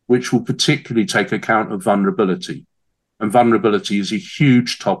 which will particularly take account of vulnerability. And vulnerability is a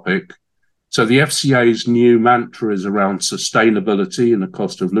huge topic So the FCA's new mantra is around sustainability in a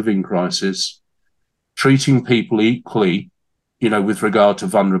cost of living crisis, treating people equally, with regard to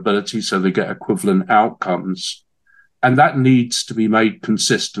vulnerability, so they get equivalent outcomes. And that needs to be made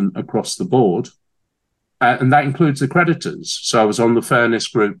consistent across the board. And that includes the creditors. So I was on the Fairness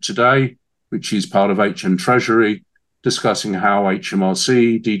Group today, which is part of HM Treasury, discussing how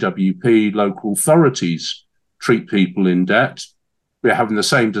HMRC, DWP, local authorities treat people in debt. We're having the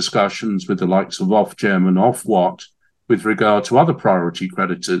same discussions with the likes of Ofgem and Ofwat with regard to other priority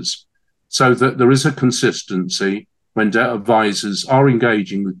creditors, so that there is a consistency when debt advisors are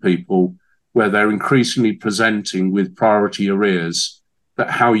engaging with people where they're increasingly presenting with priority arrears, that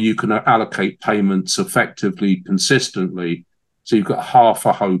how you can allocate payments effectively, consistently, so you've got half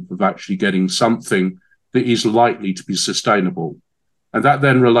a hope of actually getting something that is likely to be sustainable. And that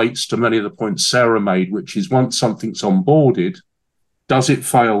then relates to many of the points Sarah made, which is once something's onboarded, does it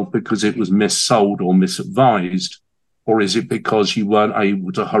fail because it was missold or misadvised, or is it because you weren't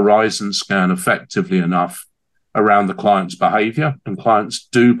able to horizon scan effectively enough around the client's behavior? And clients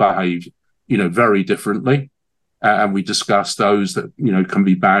do behave, very differently. And we discussed those that, can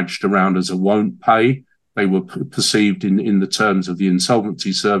be badged around as a won't pay. They were perceived in the terms of the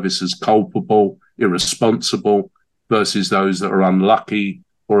insolvency service as culpable, irresponsible, versus those that are unlucky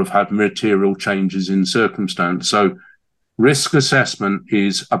or have had material changes in circumstance. So risk assessment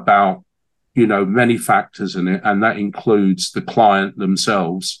is about, many factors in it, and that includes the client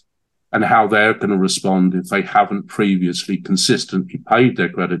themselves and how they're going to respond if they haven't previously consistently paid their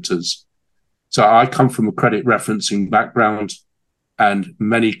creditors. So I come from a credit referencing background, and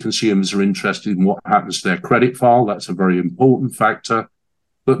many consumers are interested in what happens to their credit file. That's a very important factor,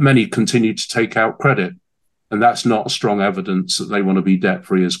 but many continue to take out credit, and that's not strong evidence that they want to be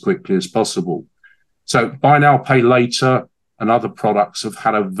debt-free as quickly as possible. So buy now, pay later and other products have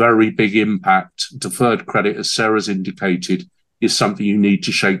had a very big impact. Deferred credit, as Sarah's indicated, is something you need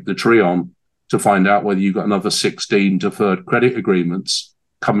to shake the tree on to find out whether you've got another 16 deferred credit agreements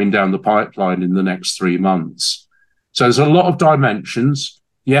coming down the pipeline in the next 3 months. So there's a lot of dimensions.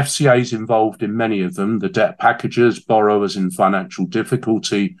 The FCA is involved in many of them, the debt packagers, borrowers in financial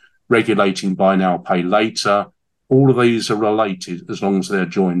difficulty, regulating buy now, pay later. All of these are related as long as they're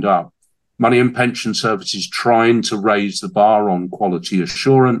joined up. Money and Pension Services trying to raise the bar on quality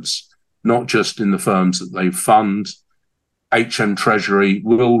assurance, not just in the firms that they fund. HM Treasury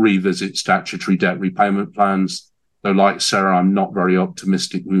will revisit statutory debt repayment plans, though like Sarah, I'm not very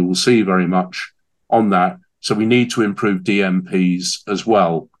optimistic we will see very much on that. So we need to improve DMPs as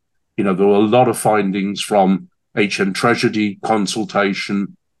well. There were a lot of findings from HM Treasury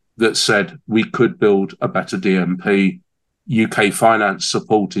consultation that said we could build a better DMP. UK Finance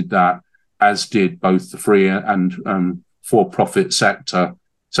supported that, as did both the free and for-profit sector.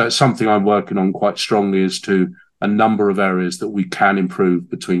 So it's something I'm working on quite strongly as to a number of areas that we can improve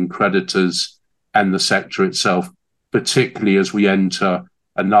between creditors and the sector itself, particularly as we enter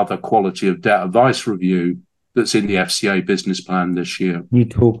another quality of debt advice review that's in the FCA business plan this year. You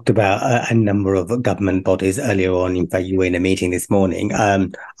talked about a number of government bodies earlier on. In fact, you were in a meeting this morning. Are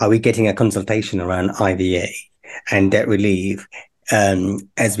we getting a consultation around IVA and debt relief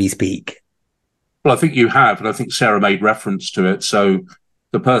as we speak? Well, I think you have, and I think Sarah made reference to it. So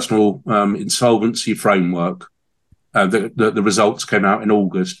the personal insolvency framework, the results came out in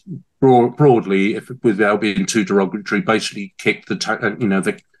August. Broadly, without being too derogatory, basically kicked the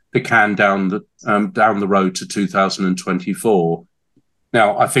can down the road to 2024.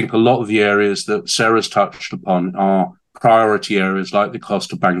 Now, I think a lot of the areas that Sarah's touched upon are priority areas like the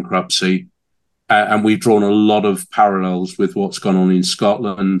cost of bankruptcy, and we've drawn a lot of parallels with what's gone on in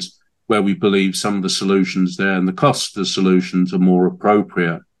Scotland, where we believe some of the solutions there and the cost of the solutions are more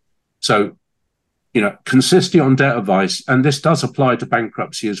appropriate. So, consistency on debt advice, and this does apply to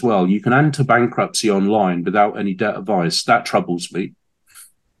bankruptcy as well. You can enter bankruptcy online without any debt advice. That troubles me,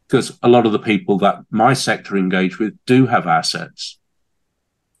 because a lot of the people that my sector engage with do have assets.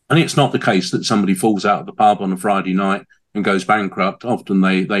 And it's not the case that somebody falls out of the pub on a Friday night and goes bankrupt. Often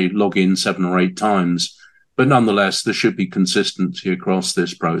they log in 7 or 8 times. But nonetheless, there should be consistency across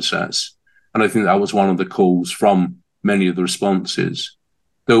this process. And I think that was one of the calls from many of the responses.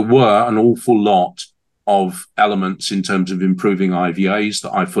 There were an awful lot of elements in terms of improving IVAs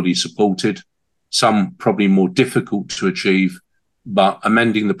that I fully supported, some probably more difficult to achieve, but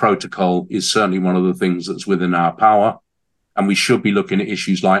amending the protocol is certainly one of the things that's within our power. And we should be looking at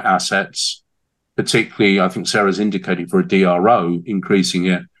issues like assets, particularly, I think Sarah's indicated for a DRO, increasing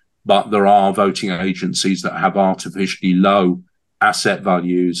it. But there are voting agencies that have artificially low asset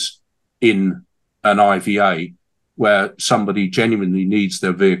values in an IVA, where somebody genuinely needs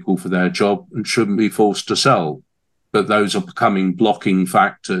their vehicle for their job and shouldn't be forced to sell. But those are becoming blocking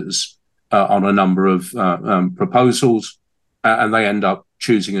factors on a number of proposals, and they end up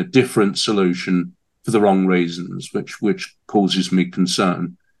choosing a different solution for the wrong reasons, which causes me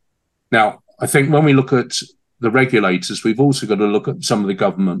concern. Now, I think when we look at the regulators, we've also got to look at some of the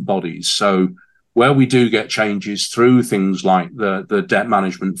government bodies. So where we do get changes through things like the Debt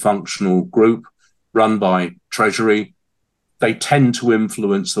Management Functional Group run by Treasury, they tend to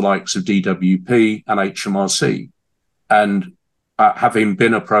influence the likes of DWP and HMRC. And having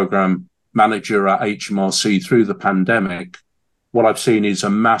been a program manager at HMRC through the pandemic, what I've seen is a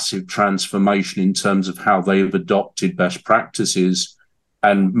massive transformation in terms of how they've adopted best practices.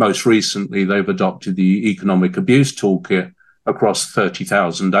 And most recently, they've adopted the Economic Abuse Toolkit across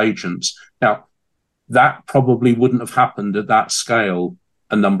 30,000 agents. Now, that probably wouldn't have happened at that scale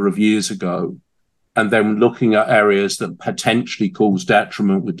a number of years ago. And then looking at areas that potentially cause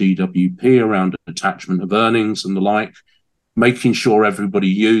detriment with DWP around attachment of earnings and the like, making sure everybody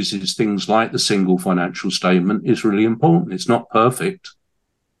uses things like the single financial statement is really important. It's not perfect,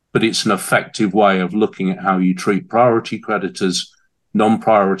 but it's an effective way of looking at how you treat priority creditors,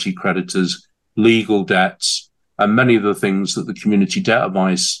 non-priority creditors, legal debts, and many of the things that the community debt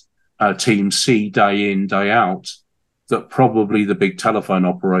advice team see day in, day out, that probably the big telephone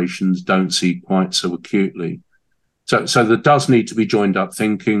operations don't see quite so acutely. So there does need to be joined up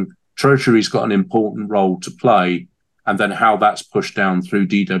thinking. Treasury's got an important role to play, and then how that's pushed down through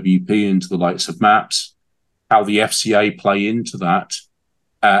DWP into the likes of MAPS, how the FCA play into that.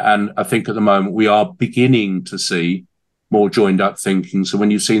 And I think at the moment we are beginning to see more joined up thinking. So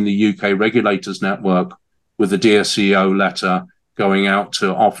when you've seen the UK Regulators Network with the Dear CEO letter going out to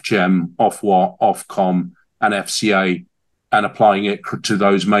Ofgem, Ofwat, Ofcom and FCA and applying it to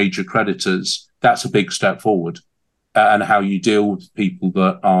those major creditors, that's a big step forward. And how you deal with people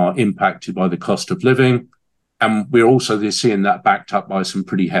that are impacted by the cost of living. And we're also seeing that backed up by some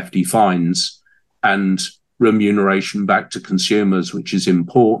pretty hefty fines and remuneration back to consumers, which is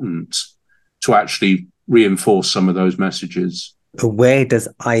important to actually reinforce some of those messages. Where does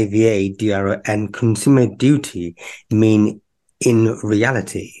IVA, DRO, and consumer duty mean in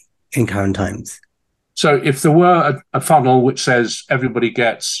reality in current times? So if there were a funnel which says everybody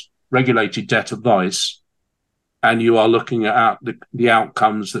gets regulated debt advice, and you are looking at the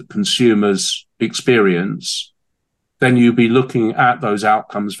outcomes that consumers experience, then you'd be looking at those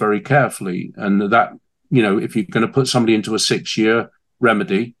outcomes very carefully. And that, if you're going to put somebody into a 6-year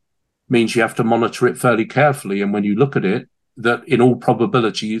remedy, means you have to monitor it fairly carefully. And when you look at it, that in all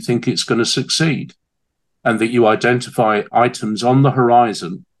probability, you think it's going to succeed, and that you identify items on the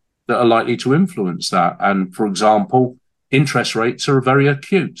horizon that are likely to influence that. And for example, interest rates are very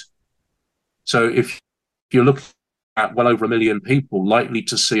acute. So if you're looking at well over 1 million people likely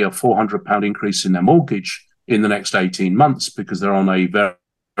to see a £400 increase in their mortgage in the next 18 months because they're on a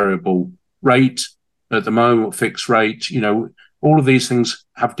variable rate at the moment, fixed rate, all of these things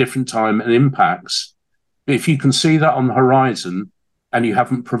have different time and impacts. If you can see that on the horizon and you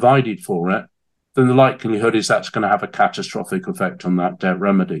haven't provided for it, then the likelihood is that's going to have a catastrophic effect on that debt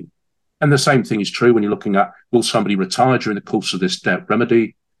remedy. And the same thing is true when you're looking at, will somebody retire during the course of this debt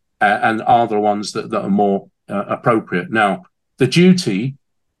remedy? And are there ones that are more appropriate? Now, the duty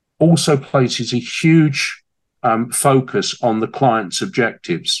also places a huge focus on the client's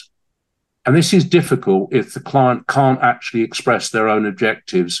objectives. And this is difficult if the client can't actually express their own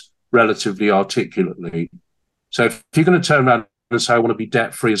objectives relatively articulately. So if you're going to turn around and say, I want to be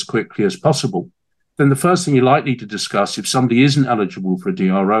debt-free as quickly as possible, then the first thing you're likely to discuss if somebody isn't eligible for a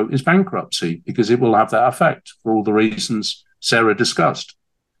DRO is bankruptcy, because it will have that effect for all the reasons Sarah discussed.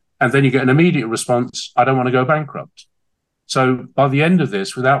 And then you get an immediate response, I don't want to go bankrupt. So by the end of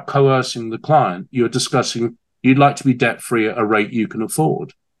this, without coercing the client, you're discussing you'd like to be debt-free at a rate you can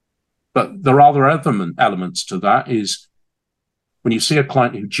afford. But there are other elements to that is when you see a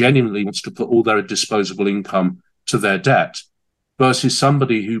client who genuinely wants to put all their disposable income to their debt versus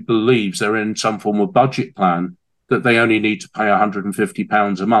somebody who believes they're in some form of budget plan that they only need to pay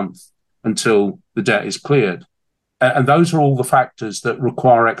 £150 a month until the debt is cleared. And those are all the factors that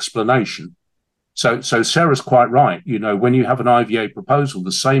require explanation. So Sarah's quite right. When you have an IVA proposal,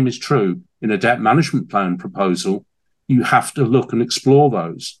 the same is true in a debt management plan proposal. You have to look and explore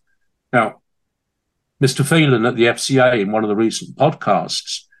those. Now, Mr. Phelan at the FCA in one of the recent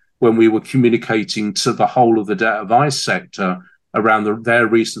podcasts, when we were communicating to the whole of the debt advice sector around their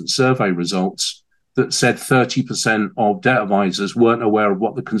recent survey results, that said 30% of debt advisors weren't aware of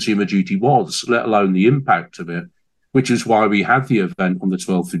what the consumer duty was, let alone the impact of it, which is why we had the event on the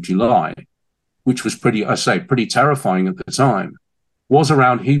 12th of July. which was pretty terrifying at the time, was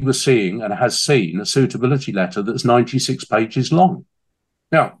around he was seeing and has seen a suitability letter that's 96 pages long.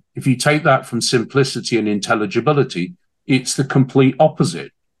 Now, if you take that from simplicity and intelligibility, it's the complete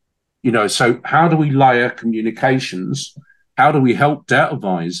opposite. So how do we layer communications? How do we help debt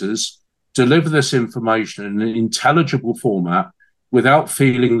advisors deliver this information in an intelligible format without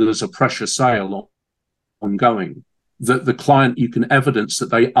feeling there's a pressure sale ongoing, that the client, you can evidence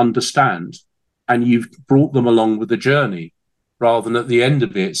that they understand and you've brought them along with the journey, rather than at the end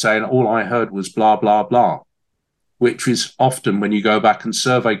of it saying, all I heard was blah, blah, blah, which is often when you go back and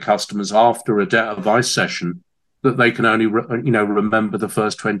survey customers after a debt advice session, that they can only remember the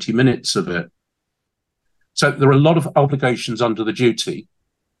first 20 minutes of it. So there are a lot of obligations under the duty.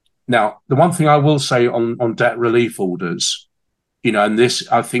 Now, the one thing I will say on debt relief orders, and this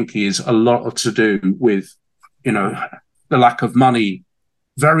I think is a lot to do with, the lack of money.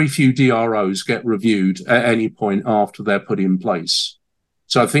 Very few DROs get reviewed at any point after they're put in place.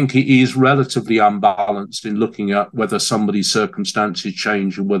 So I think it is relatively unbalanced in looking at whether somebody's circumstances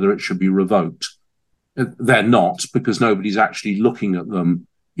change and whether it should be revoked. They're not, because nobody's actually looking at them,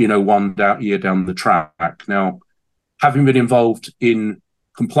 one year down the track. Now, having been involved in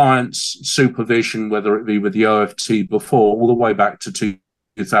compliance supervision, whether it be with the OFT before, all the way back to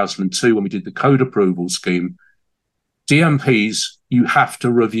 2002 when we did the code approval scheme, DMPs, you have to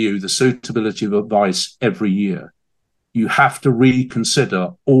review the suitability of advice every year. You have to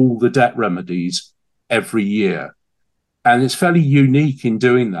reconsider all the debt remedies every year. And it's fairly unique in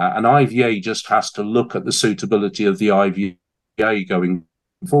doing that. And IVA just has to look at the suitability of the IVA going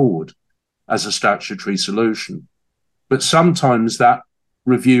forward as a statutory solution. But sometimes that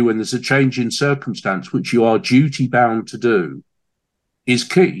review, when there's a change in circumstance, which you are duty bound to do, is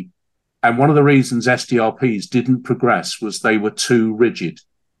key. And one of the reasons SDRPs didn't progress was they were too rigid.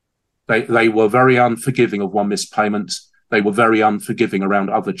 They were very unforgiving of one missed payment. They were very unforgiving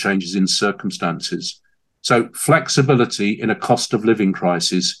around other changes in circumstances. So flexibility in a cost of living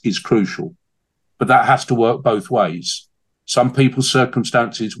crisis is crucial, but that has to work both ways. Some people's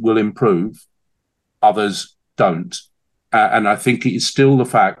circumstances will improve, others don't. And I think it is still the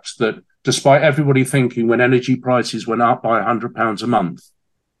fact that despite everybody thinking when energy prices went up by £100 a month,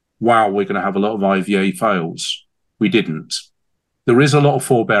 wow, we're going to have a lot of IVA fails. We didn't. There is a lot of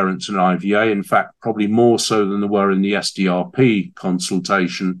forbearance in IVA, in fact, probably more so than there were in the SDRP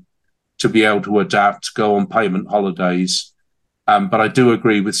consultation, to be able to adapt, go on payment holidays. But I do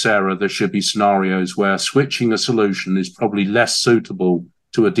agree with Sarah, there should be scenarios where switching a solution is probably less suitable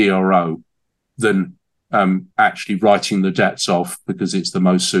to a DRO than actually writing the debts off because it's the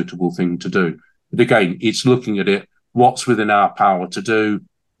most suitable thing to do. But again, it's looking at it, what's within our power to do.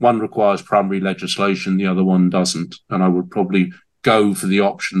 One requires primary legislation, the other one doesn't. And I would probably go for the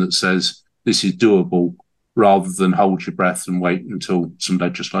option that says this is doable rather than hold your breath and wait until some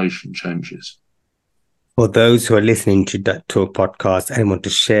legislation changes. For those who are listening to that Talk podcast and want to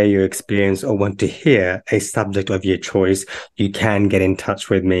share your experience or want to hear a subject of your choice, you can get in touch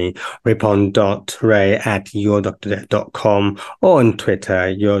with me, ripon.ray@yourdrdebt.com or on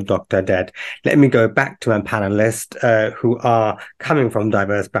Twitter, yourdrdebt. Let me go back to my panelists who are coming from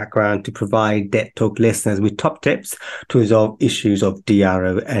diverse backgrounds to provide Debt Talk listeners with top tips to resolve issues of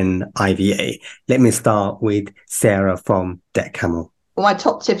DRO and IVA. Let me start with Sarah from Debt Camel. Well, my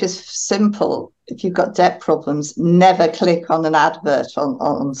top tip is simple. If you've got debt problems, never click on an advert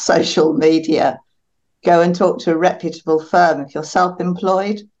on social media. Go and talk to a reputable firm. If you're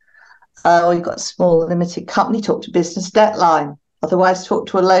self-employed or you've got a small limited company, talk to Business Debtline. Otherwise, talk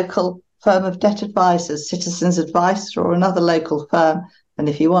to a local firm of debt advisors, Citizens Advice or another local firm. And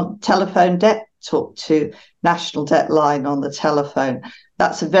if you want telephone debt, talk to National Debtline on the telephone.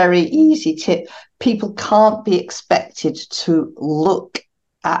 That's a very easy tip. People can't be expected to look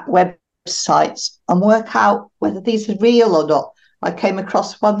at websites and work out whether these are real or not. I came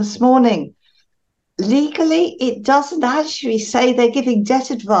across one this morning. Legally, it doesn't actually say they're giving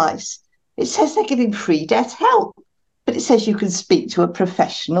debt advice. It says they're giving free debt help, but it says you can speak to a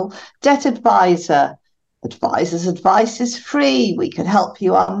professional debt advisor. Advisor's advice is free. We can help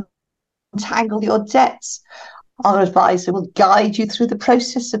you untangle your debts. Our advisor will guide you through the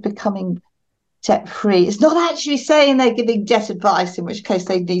process of becoming debt-free. It's not actually saying they're giving debt advice, in which case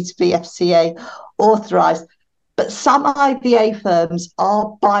they need to be FCA authorised. But some IVA firms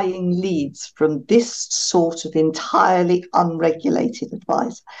are buying leads from this sort of entirely unregulated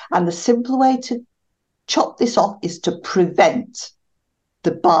advice. And the simple way to chop this off is to prevent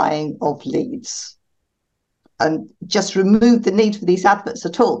the buying of leads. And just remove the need for these adverts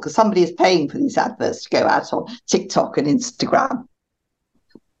at all, because somebody is paying for these adverts to go out on TikTok and Instagram.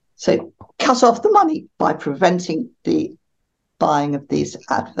 So cut off the money by preventing the buying of these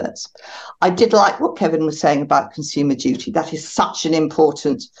adverts. I did like what Kevin was saying about consumer duty. That is such an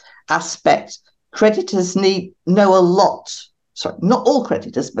important aspect. Creditors know a lot. Sorry, not all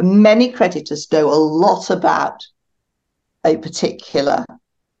creditors, but many creditors know a lot about a particular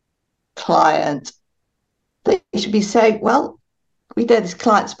client. They should be saying, well, we know this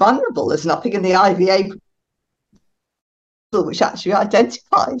client's vulnerable. There's nothing in the IVA which actually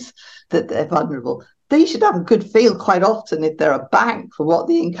identifies that they're vulnerable. They should have a good feel quite often if they're a bank for what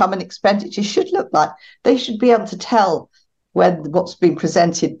the income and expenditure should look like. They should be able to tell when what's been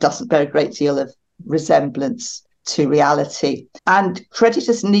presented doesn't bear a great deal of resemblance to reality. And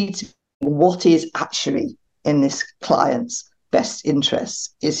creditors need to know what is actually in this client's best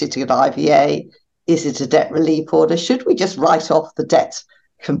interests. Is it an IVA? Is it a debt relief order? Should we just write off the debt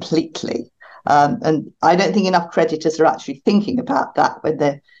completely? And I don't think enough creditors are actually thinking about that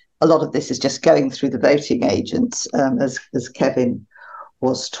when a lot of this is just going through the voting agents, as Kevin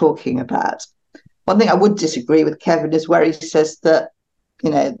was talking about. One thing I would disagree with Kevin is where he says that,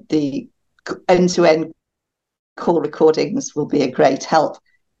 the end-to-end call recordings will be a great help.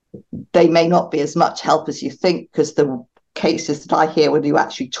 They may not be as much help as you think, because the cases that I hear when you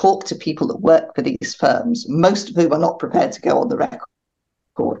actually talk to people that work for these firms, most of whom are not prepared to go on the record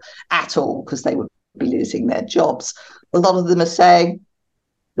at all because they would be losing their jobs. A lot of them are saying,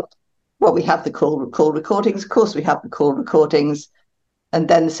 well, we have the call recordings. Of course, we have the call recordings. And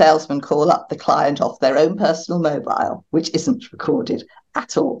then the salesman call up the client off their own personal mobile, which isn't recorded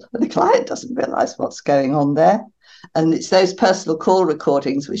at all. And the client doesn't realise what's going on there. And it's those personal call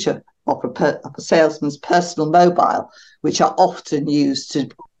recordings which are off a salesman's personal mobile, which are often used to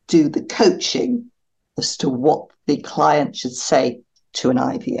do the coaching as to what the client should say to an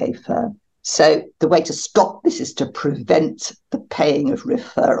IVA firm. So the way to stop this is to prevent the paying of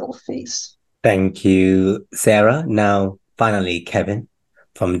referral fees. Thank you, Sarah. Now, finally, Kevin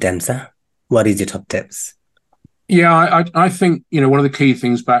from DEMSA, what is your top tips? Yeah, I think, one of the key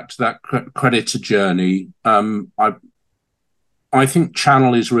things back to that creditor journey, I think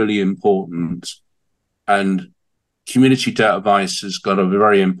channel is really important, and community debt advice has got a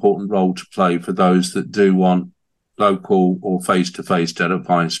very important role to play for those that do want local or face-to-face debt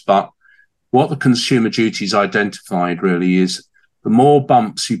advice. But what the consumer duties identified really is the more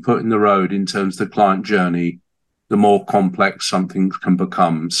bumps you put in the road in terms of the client journey, the more complex something can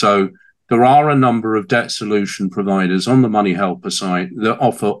become. So there are a number of debt solution providers on the Money Helper site that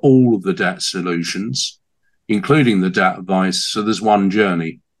offer all of the debt solutions, including the debt advice. So there's one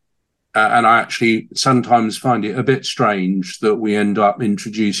journey. And I actually sometimes find it a bit strange that we end up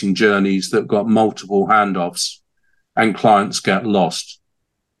introducing journeys that got multiple handoffs and clients get lost.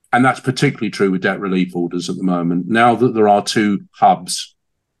 And that's particularly true with debt relief orders at the moment. Now that there are two hubs,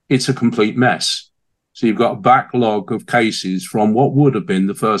 it's a complete mess. So you've got a backlog of cases from what would have been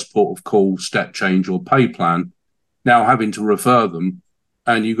the first port of call, step change or pay plan, now having to refer them.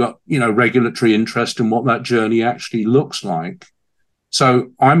 And you've got, regulatory interest in what that journey actually looks like.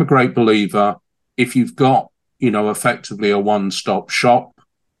 So I'm a great believer, if you've got, effectively a one-stop shop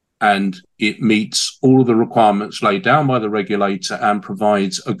and it meets all of the requirements laid down by the regulator and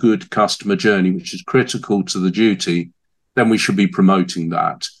provides a good customer journey, which is critical to the duty, then we should be promoting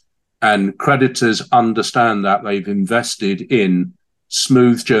that. And creditors understand that they've invested in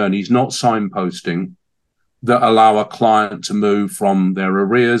smooth journeys, not signposting, that allow a client to move from their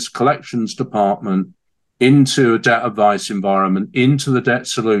arrears collections department into a debt advice environment, into the debt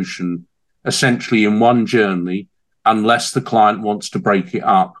solution, essentially in one journey, unless the client wants to break it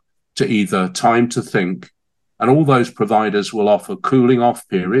up to either time to think. And all those providers will offer cooling off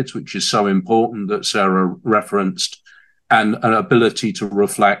periods, which is so important that Sarah referenced, and an ability to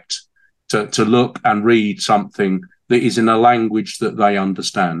reflect, to look and read something that is in a language that they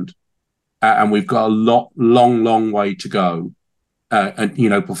understand. And we've got a long way to go.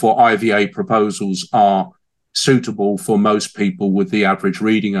 Before IVA proposals are suitable for most people with the average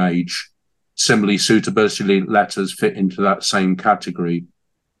reading age. Similarly, suitability letters fit into that same category.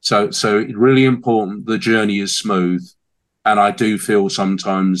 So it's really important the journey is smooth. And I do feel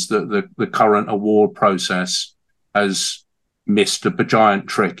sometimes that the current award process has missed a giant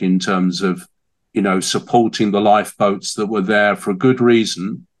trick in terms of, supporting the lifeboats that were there for a good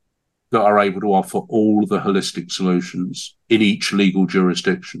reason, that are able to offer all the holistic solutions in each legal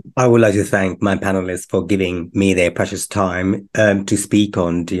jurisdiction. I would like to thank my panelists for giving me their precious time to speak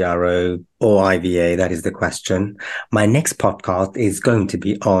on DRO or IVA. That is the question. My next podcast is going to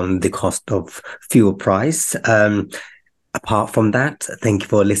be on the cost of fuel price. Apart from that, thank you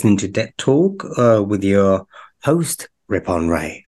for listening to Debt Talk with your host, Ripon Ray.